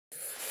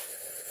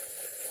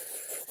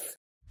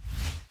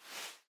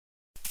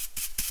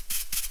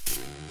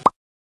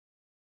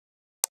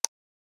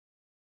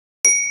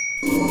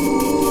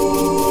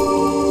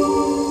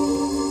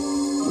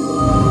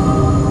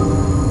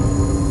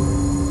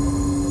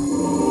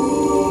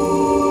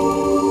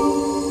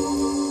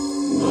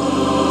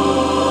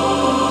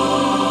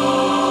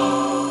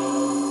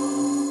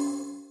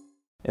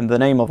the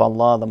name of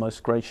Allah, the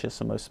most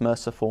gracious and most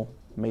merciful,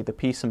 may the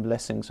peace and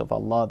blessings of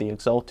Allah the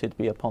Exalted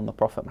be upon the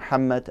Prophet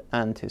Muhammad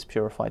and his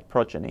purified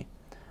progeny,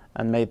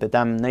 and may the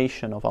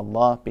damnation of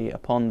Allah be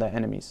upon their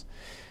enemies.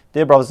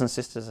 Dear brothers and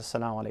sisters,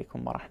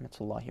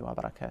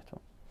 𝗧𝗨𝗥𝗡𝗦𝗧𝗏𝗧𝗏𝗧𝗏𝗧𝗏.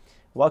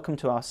 Welcome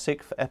to our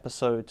 6th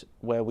episode,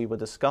 where we were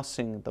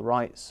discussing the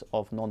rights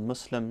of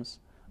non-Muslims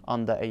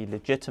under a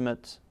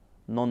legitimate,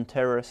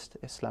 non-terrorist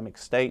Islamic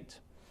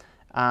state,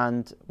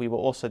 and we were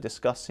also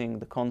discussing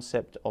the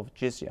concept of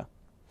jizya.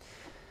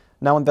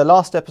 Now, in the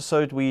last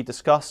episode we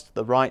discussed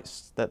the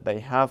rights that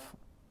they have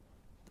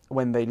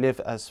when they live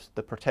as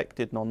the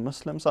protected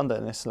non-Muslims under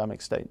an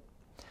Islamic state.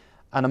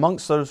 And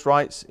amongst those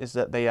rights is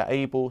that they are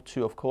able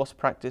to, of course,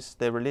 practice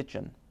their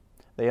religion.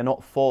 They are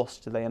not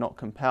forced, they are not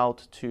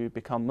compelled to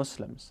become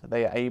Muslims.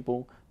 They are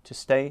able to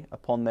stay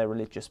upon their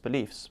religious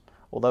beliefs.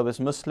 Although as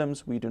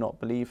Muslims we do not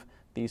believe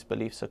these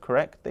beliefs are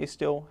correct, they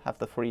still have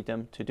the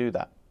freedom to do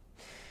that.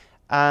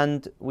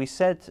 And we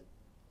said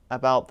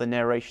about the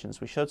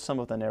narrations, we showed some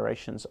of the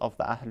narrations of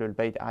the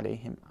Ahlul-Bayt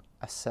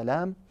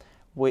alayhim-as-salam,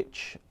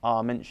 which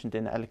are mentioned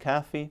in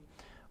al-Kafi,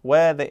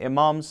 where the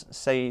Imams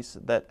says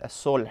that a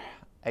sulh,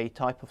 a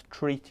type of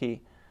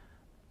treaty,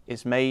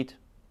 is made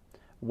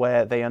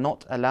where they are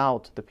not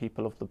allowed, the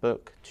people of the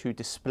book, to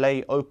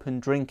display open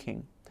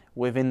drinking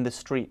within the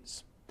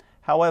streets.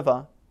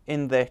 However,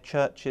 in their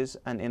churches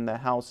and in their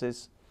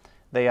houses,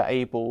 they are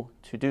able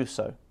to do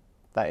so.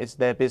 That is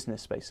their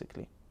business,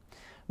 basically.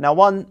 Now,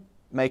 one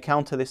may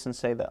counter this and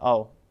say that,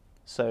 oh,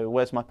 so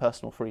where's my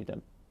personal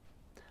freedom?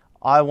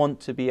 I want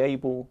to be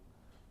able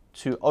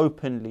to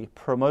openly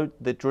promote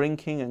the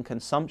drinking and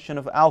consumption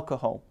of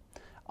alcohol.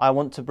 I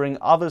want to bring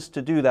others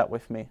to do that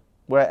with me,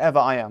 wherever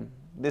I am.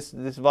 This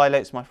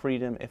violates my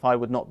freedom if I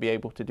would not be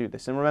able to do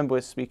this. And remember,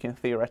 we're speaking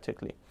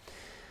theoretically.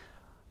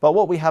 But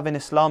what we have in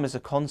Islam is a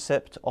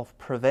concept of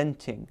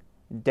preventing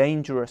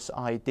dangerous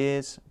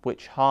ideas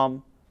which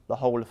harm the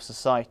whole of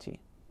society.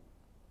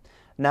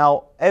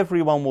 Now,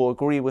 everyone will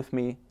agree with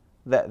me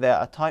that there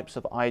are types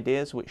of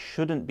ideas which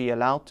shouldn't be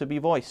allowed to be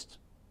voiced.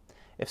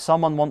 If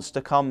someone wants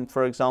to come,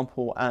 for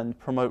example, and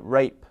promote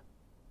rape,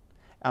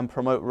 and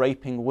promote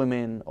raping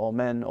women or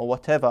men or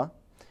whatever,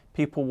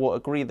 people will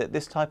agree that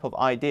this type of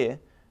idea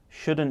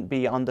shouldn't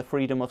be under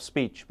freedom of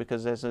speech,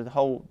 because there's a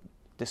whole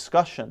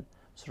discussion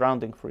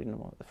surrounding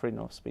freedom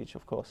of speech,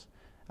 of course,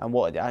 and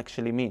what it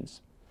actually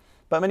means.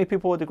 But many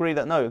people would agree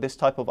that no, this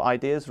type of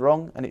idea is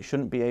wrong and it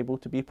shouldn't be able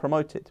to be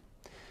promoted.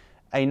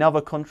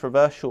 Another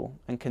controversial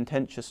and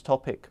contentious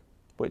topic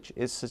which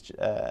is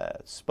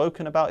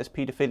spoken about is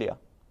paedophilia.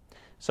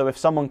 So if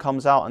someone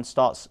comes out and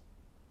starts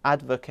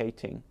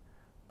advocating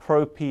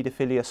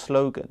pro-paedophilia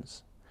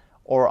slogans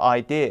or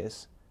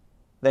ideas,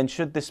 then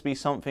should this be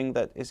something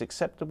that is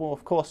acceptable?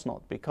 Of course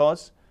not,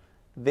 because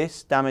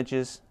this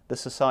damages the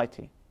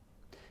society.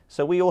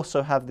 So we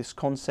also have this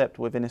concept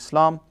within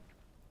Islam,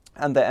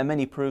 and there are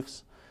many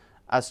proofs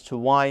as to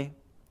why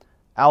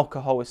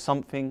alcohol is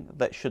something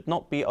that should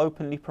not be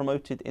openly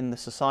promoted in the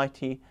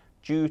society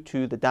due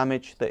to the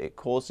damage that it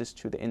causes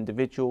to the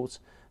individuals,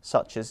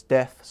 such as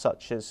death,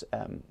 such as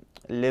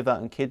liver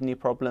and kidney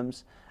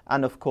problems,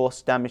 and of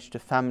course damage to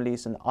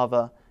families and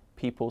other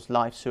people's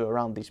lives who are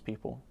around these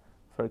people,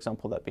 for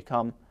example, that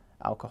become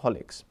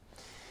alcoholics.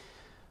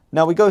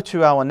 Now we go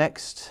to our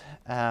next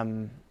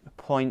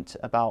point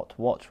about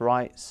what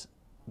rights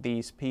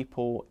these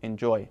people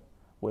enjoy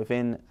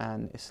within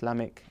an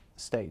Islamic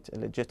state, a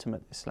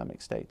legitimate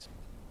Islamic state.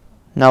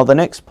 Now the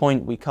next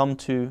point we come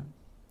to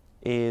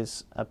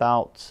is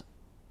about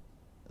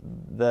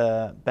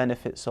the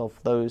benefits of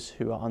those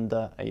who are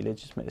under a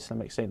legitimate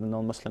Islamic state, the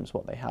non-Muslims,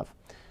 what they have.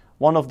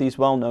 One of these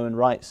well-known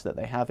rights that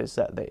they have is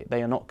that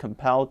they are not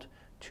compelled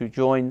to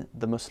join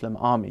the Muslim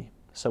army.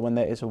 So when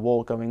there is a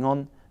war going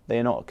on, they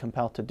are not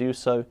compelled to do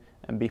so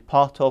and be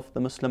part of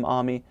the Muslim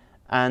army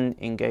and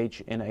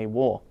engage in a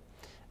war.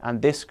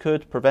 And this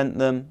could prevent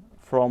them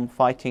from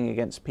fighting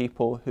against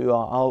people who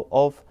are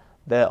of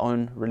their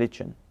own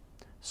religion.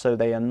 So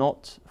they are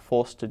not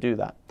forced to do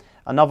that.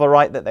 Another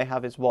right that they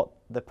have is what?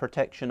 The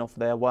protection of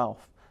their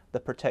wealth, the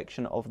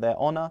protection of their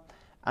honor,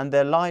 and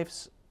their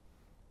lives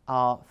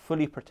are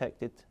fully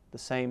protected, the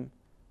same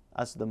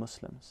as the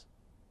Muslims.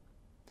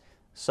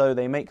 So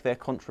they make their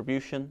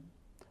contribution,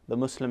 the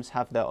Muslims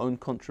have their own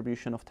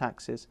contribution of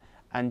taxes,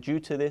 and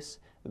due to this,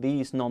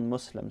 these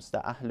non-Muslims, the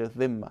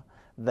Ahlul-Dhimmah,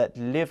 that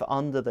live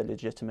under the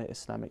legitimate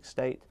Islamic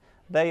state,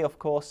 they of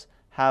course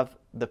have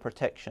the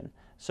protection.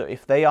 So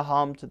if they are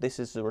harmed, this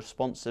is the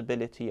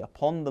responsibility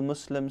upon the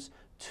Muslims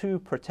to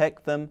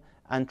protect them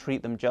and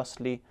treat them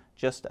justly,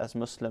 just as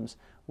Muslims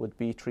would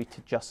be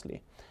treated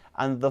justly.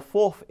 And the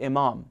fourth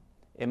Imam,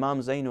 Imam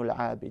Zaynul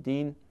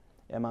Abidin,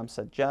 Imam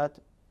al-Sajjad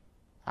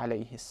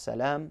alayhi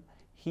salam,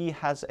 he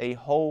has a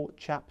whole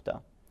chapter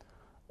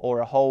or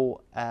a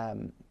whole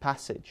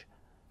passage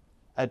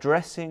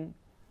addressing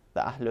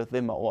the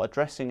Ahlul-Dhimmah, or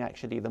addressing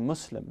actually the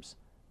Muslims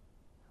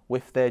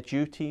with their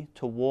duty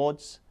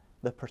towards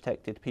the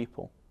protected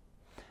people.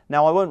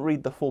 Now I won't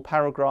read the full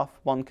paragraph.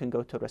 One can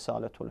go to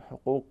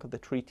𝗧𝗨𝗥𝗡𝗦𝗧, the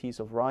Treaties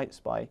of Rights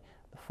by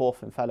the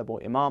fourth infallible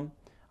Imam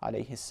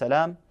alayhi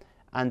salam,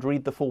 and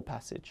read the full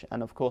passage.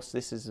 And of course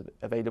this is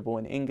available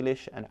in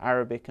English and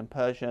Arabic and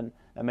Persian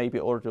and maybe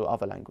Urdu,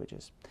 other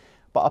languages.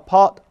 But a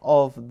part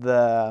of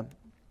the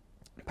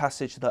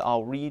passage that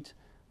I'll read,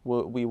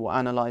 we will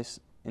analyze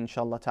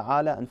inshallah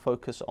ta'ala and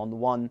focus on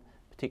one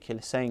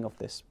particular saying of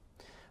this.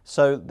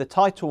 So the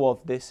title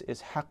of this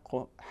is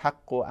ḥaqqu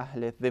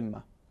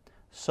𝗦𝗨𝗕𝗦𝗧𝗏.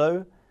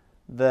 So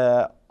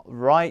the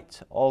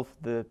right of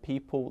the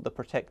people, the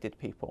protected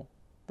people,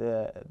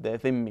 the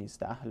dhimmis,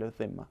 the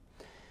Ahlul-Dhimmah.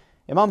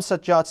 Imam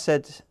Sajjad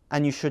said,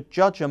 and you should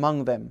judge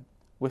among them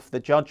with the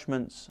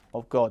judgments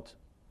of God,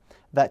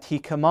 that He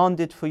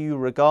commanded for you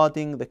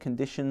regarding the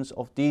conditions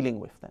of dealing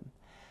with them.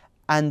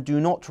 And do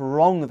not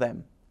wrong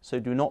them, so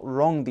do not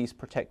wrong these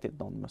protected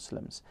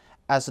non-Muslims,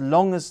 as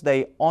long as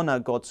they honor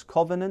God's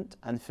covenant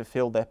and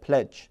fulfill their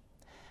pledge.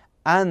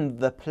 And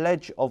the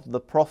pledge of the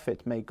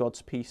Prophet, may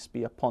God's peace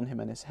be upon him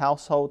and his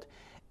household,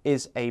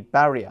 is a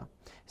barrier,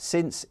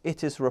 since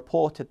it is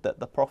reported that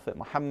the Prophet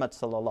Muhammad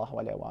sallallahu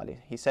alaihi wasallam,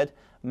 he said,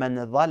 "Man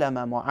ظلم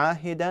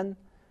معاهدا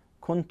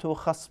كنت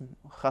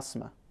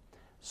𝗧𝗨𝗥𝗡𝗦."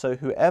 So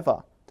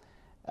whoever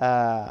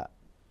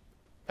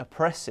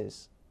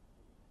oppresses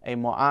a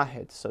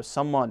mu'ahid, so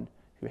someone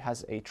who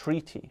has a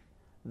treaty,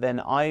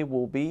 then I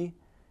will be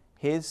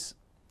his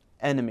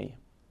enemy.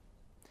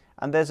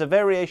 And there's a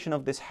variation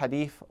of this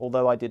hadith,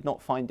 although I did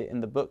not find it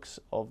in the books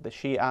of the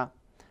Shia,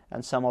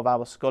 and some of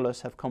our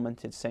scholars have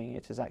commented saying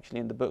it is actually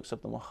in the books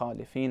of the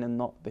Mukhalifin and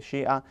not the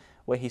Shia,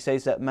 where he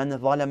says that "Man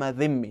ظلم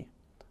ذمي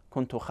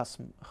كنت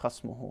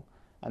𝗧𝗨𝗥𝗡𝗦,"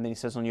 and then he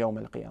says on Yawm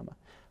al-Qiyamah.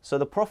 So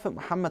the Prophet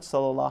Muhammad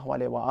sallallahu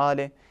alaihi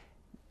wasallam,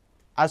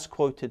 as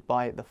quoted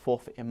by the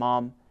fourth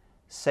Imam,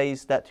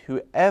 says that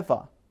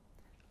whoever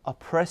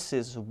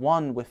oppresses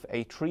one with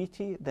a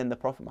treaty, then the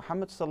Prophet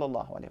Muhammad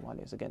sallallahu alaihi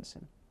wasallam is against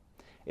him.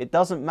 It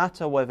doesn't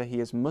matter whether he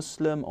is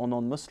Muslim or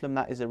non-Muslim,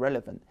 that is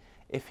irrelevant.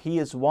 If he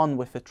is one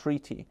with a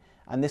treaty,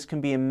 and this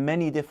can be in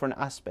many different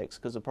aspects,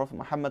 because the Prophet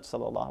Muhammad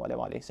sallallahu alaihi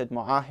wasallam said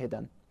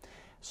mu'ahidan.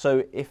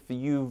 So if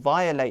you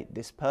violate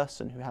this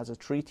person who has a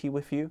treaty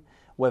with you,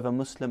 whether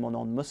Muslim or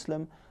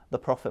non-Muslim, the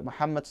Prophet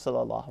Muhammad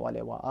sallallahu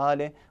alaihi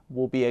wasallam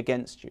will be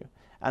against you.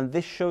 And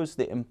this shows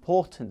the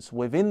importance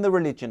within the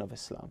religion of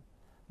Islam,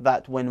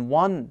 that when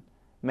one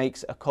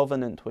makes a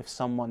covenant with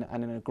someone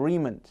and an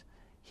agreement,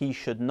 he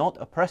should not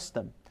oppress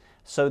them.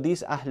 So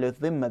these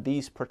Ahlul-Dhimmah,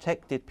 these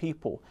protected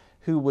people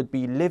who would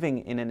be living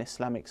in an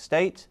Islamic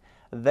state,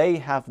 they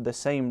have the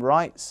same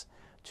rights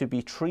to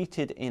be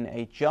treated in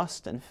a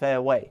just and fair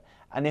way.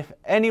 And if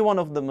any one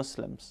of the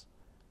Muslims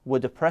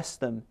would oppress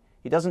them,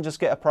 he doesn't just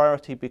get a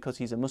priority because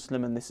he's a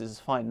Muslim and this is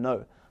fine.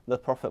 No, the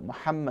Prophet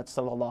Muhammad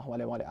sallallahu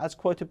alaihi wasallam, as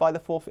quoted by the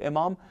fourth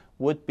Imam,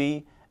 would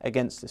be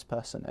against this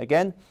person.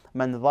 Again,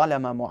 "Man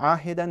ظلم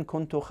معاهدا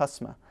كنت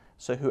𝗧𝗨𝗥𝗡𝗦."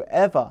 So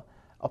whoever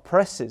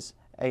oppresses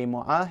a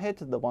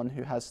mu'ahid, the one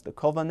who has the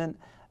covenant,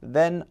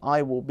 then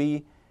I will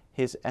be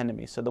his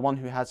enemy. So the one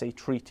who has a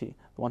treaty,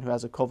 the one who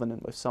has a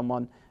covenant with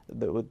someone,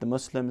 with the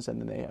Muslims, and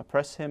then they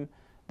oppress him,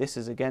 this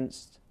is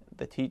against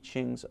the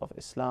teachings of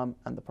Islam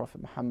and the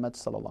Prophet Muhammad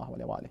sallallahu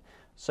alaihi wasallam.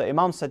 So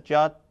Imam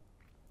Sajjad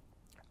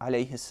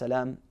alayhi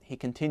salam, he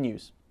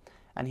continues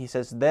and he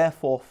says,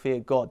 "Therefore fear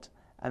God,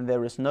 and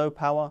there is no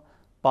power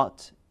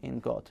but in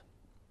God."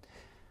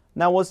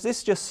 Now, was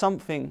this just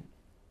something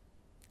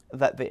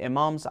that the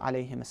Imams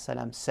alayhim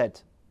salam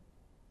said,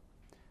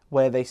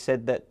 where they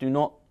said that do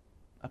not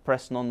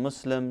oppress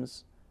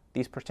non-Muslims,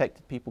 these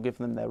protected people, give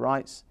them their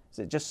rights? Is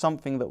it just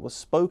something that was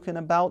spoken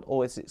about,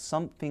 or is it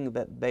something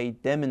that they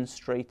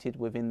demonstrated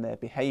within their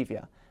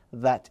behavior,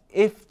 that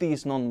if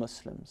these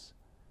non-Muslims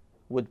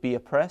would be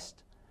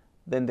oppressed,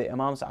 then the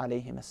Imams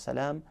alayhim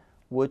salam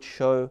would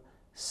show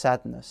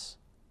sadness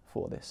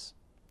for this?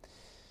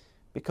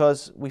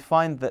 Because we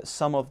find that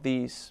some of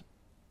these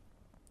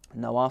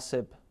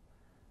nawasib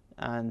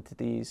and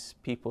these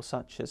people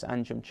such as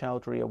Anjem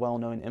Chowdhury, a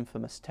well-known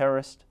infamous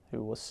terrorist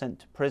who was sent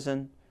to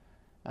prison,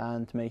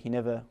 and may he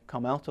never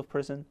come out of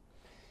prison,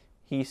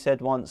 he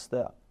said once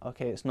that,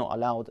 okay, it's not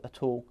allowed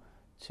at all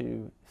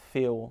to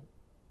feel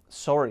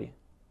sorry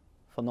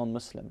for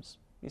non-Muslims.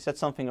 He said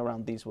something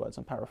around these words,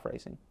 I'm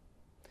paraphrasing.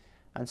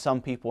 And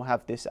some people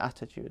have this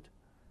attitude.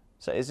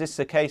 So is this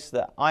the case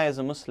that I, as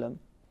a Muslim,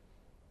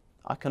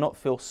 I cannot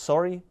feel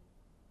sorry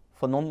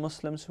for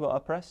non-Muslims who are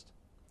oppressed?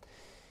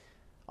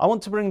 I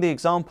want to bring the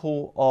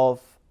example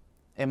of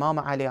Imam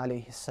Ali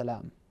alayhi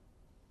salam.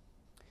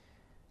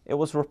 It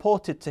was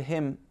reported to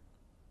him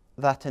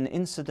that an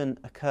incident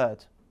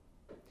occurred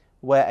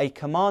where a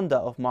commander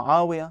of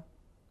Muawiyah,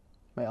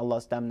 may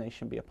Allah's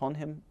damnation be upon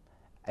him,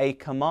 a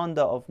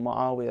commander of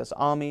Muawiyah's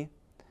army,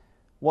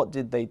 what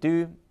did they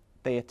do?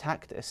 They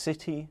attacked a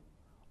city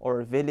or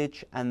a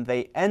village and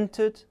they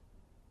entered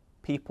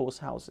people's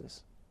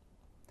houses.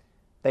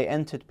 They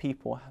entered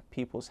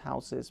people's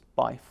houses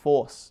by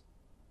force,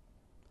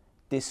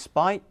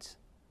 despite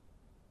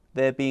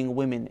there being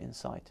women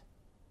inside.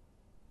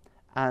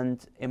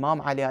 And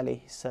Imam Ali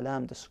alayhi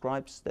salam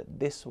describes that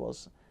this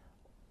was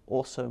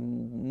also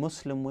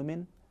Muslim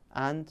women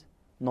and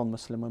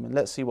non-Muslim women.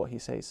 Let's see what he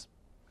says.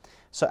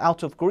 So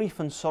out of grief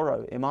and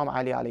sorrow, Imam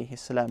Ali alayhi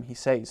salam, he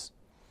says,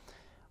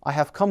 I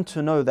have come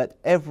to know that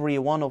every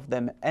one of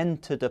them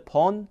entered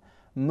upon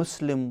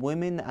Muslim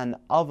women and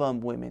other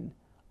women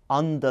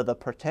under the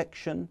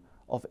protection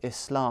of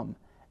Islam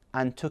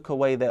and took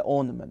away their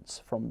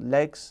ornaments from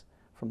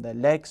their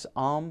legs,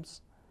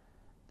 arms,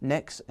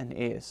 necks and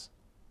ears.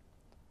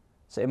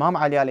 So Imam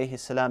Ali alayhi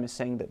salam is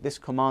saying that this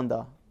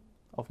commander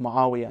of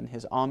Muawiyah and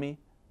his army,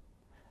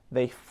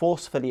 they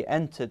forcefully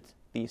entered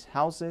these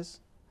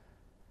houses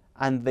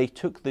and they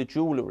took the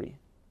jewelry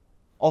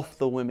off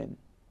the women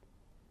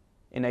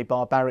in a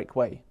barbaric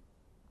way.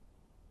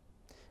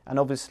 And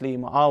obviously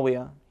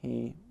Muawiyah,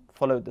 he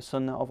followed the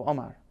sunnah of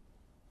Umar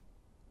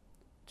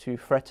to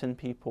threaten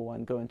people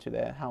and go into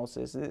their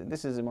houses.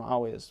 This is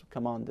Muawiyah's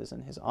commanders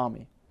and his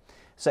army.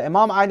 So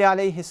Imam Ali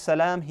alayhi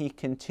salam, he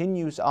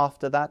continues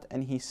after that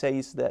and he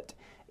says that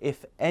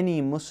if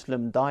any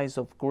Muslim dies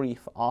of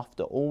grief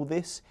after all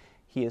this,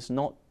 he is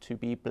not to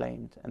be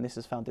blamed. And this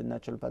is found in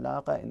Nahj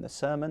al-Balagha in the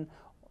sermon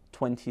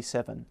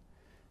 27.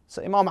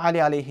 So Imam Ali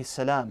alayhi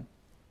salam,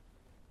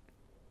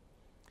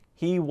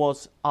 he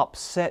was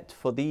upset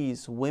for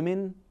these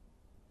women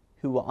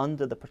who were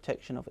under the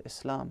protection of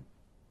Islam.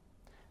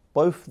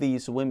 Both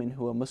these women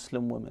who are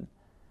Muslim women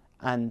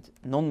and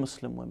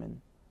non-Muslim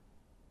women,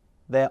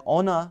 their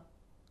honor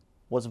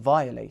was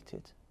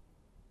violated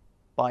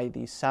by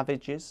these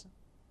savages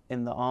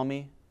in the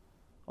army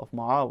of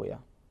Muawiyah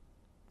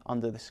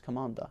under this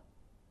commander.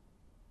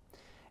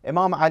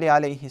 Imam Ali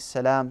alayhi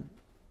salam,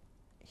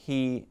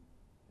 he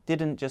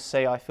didn't just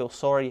say, I feel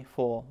sorry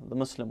for the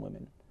Muslim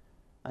women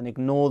and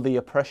ignore the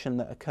oppression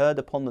that occurred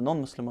upon the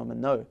non-Muslim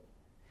women. No,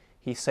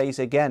 he says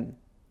again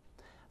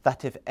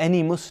that if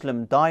any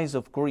Muslim dies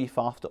of grief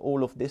after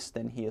all of this,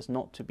 then he is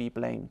not to be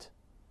blamed.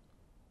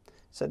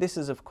 So this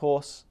is of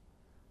course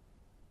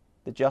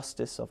the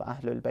justice of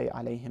Ahlul-Bayt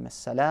alayhim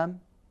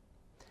as-salam,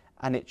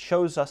 and it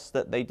shows us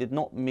that they did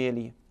not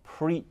merely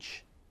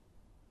preach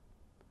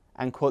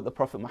and quote the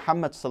Prophet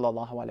Muhammad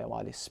sallallahu alaihi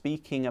wasallam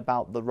speaking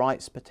about the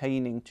rights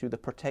pertaining to the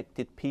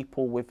protected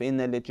people within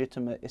a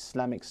legitimate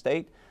Islamic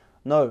state.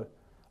 No,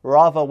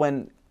 rather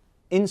when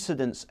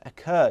incidents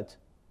occurred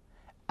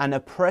and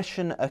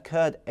oppression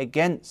occurred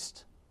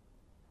against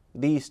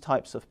these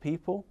types of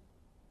people,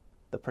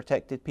 the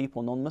protected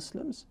people,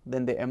 non-Muslims,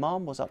 then the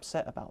Imam was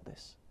upset about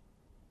this.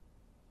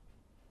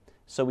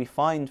 So we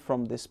find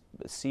from this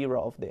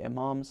seerah of the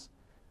Imams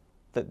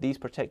that these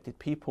protected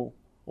people,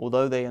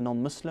 although they are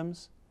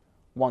non-Muslims,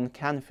 one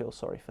can feel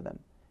sorry for them,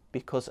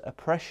 because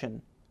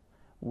oppression,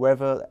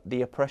 whether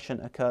the oppression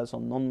occurs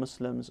on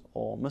non-Muslims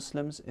or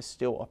Muslims, is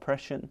still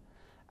oppression,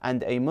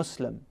 and a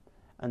Muslim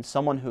and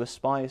someone who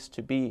aspires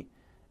to be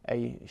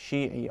a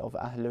Shi'i of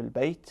Ahlul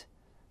Bayt,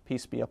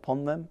 peace be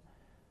upon them,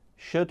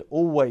 should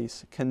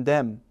always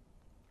condemn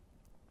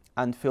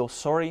and feel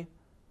sorry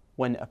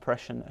when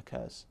oppression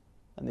occurs.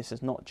 And this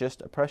is not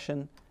just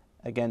oppression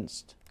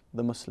against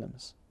the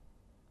Muslims.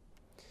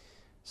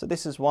 So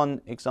this is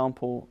one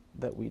example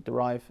that we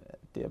derive,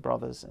 dear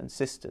brothers and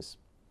sisters.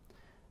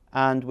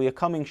 And we are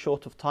coming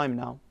short of time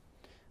now.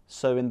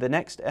 So in the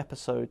next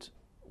episode,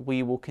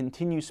 we will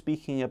continue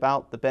speaking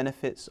about the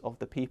benefits of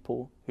the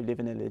people who live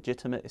in a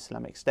legitimate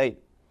Islamic state.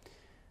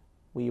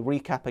 We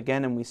recap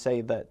again and we say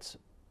that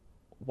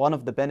one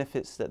of the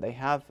benefits that they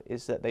have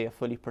is that they are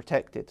fully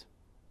protected.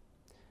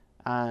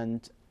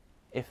 And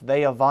if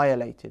they are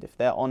violated, if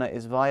their honor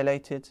is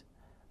violated,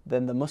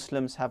 then the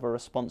Muslims have a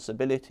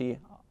responsibility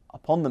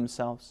upon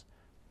themselves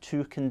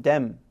to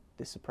condemn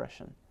this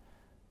oppression,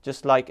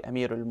 just like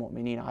Amir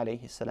al-Mu'mineen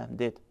alayhi salam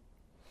did.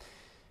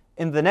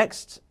 In the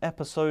next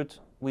episode,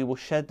 we will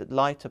shed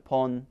light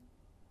upon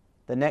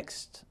the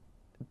next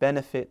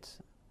benefit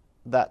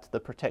that the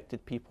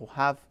protected people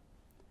have,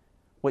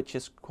 which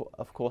is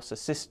of course a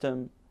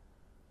system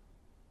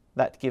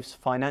that gives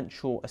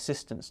financial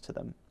assistance to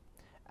them.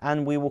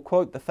 And we will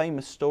quote the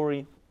famous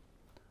story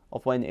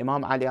of when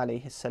Imam Ali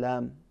alayhi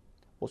salam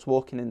was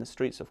walking in the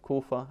streets of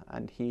Kufa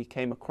and he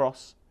came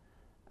across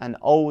an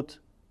old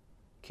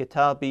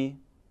Kitabi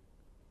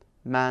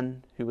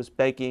man who was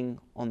begging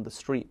on the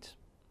street.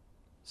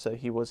 So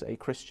he was a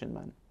Christian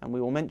man. And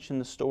we will mention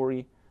the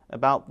story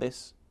about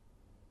this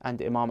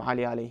and Imam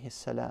Ali alayhi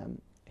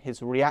salam,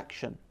 his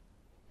reaction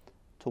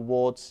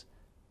towards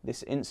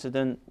this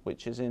incident,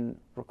 which is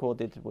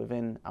recorded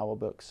within our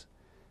books.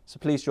 So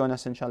please join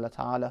us inshallah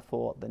ta'ala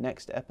for the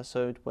next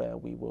episode where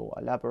we will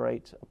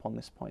elaborate upon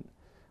this point.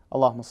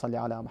 Allahumma salli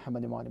ala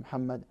Muhammad wa ala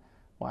Muhammad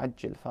wa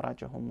ajil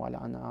farajahum wa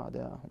la'an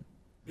a'da'ahum.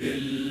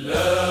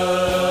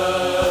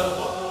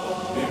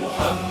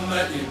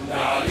 بمحمد بن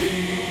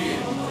علي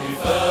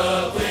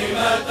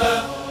بفاطمة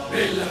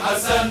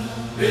بالحسن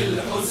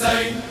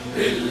بالحسين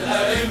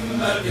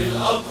بالأئمة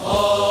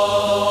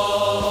الأطهار.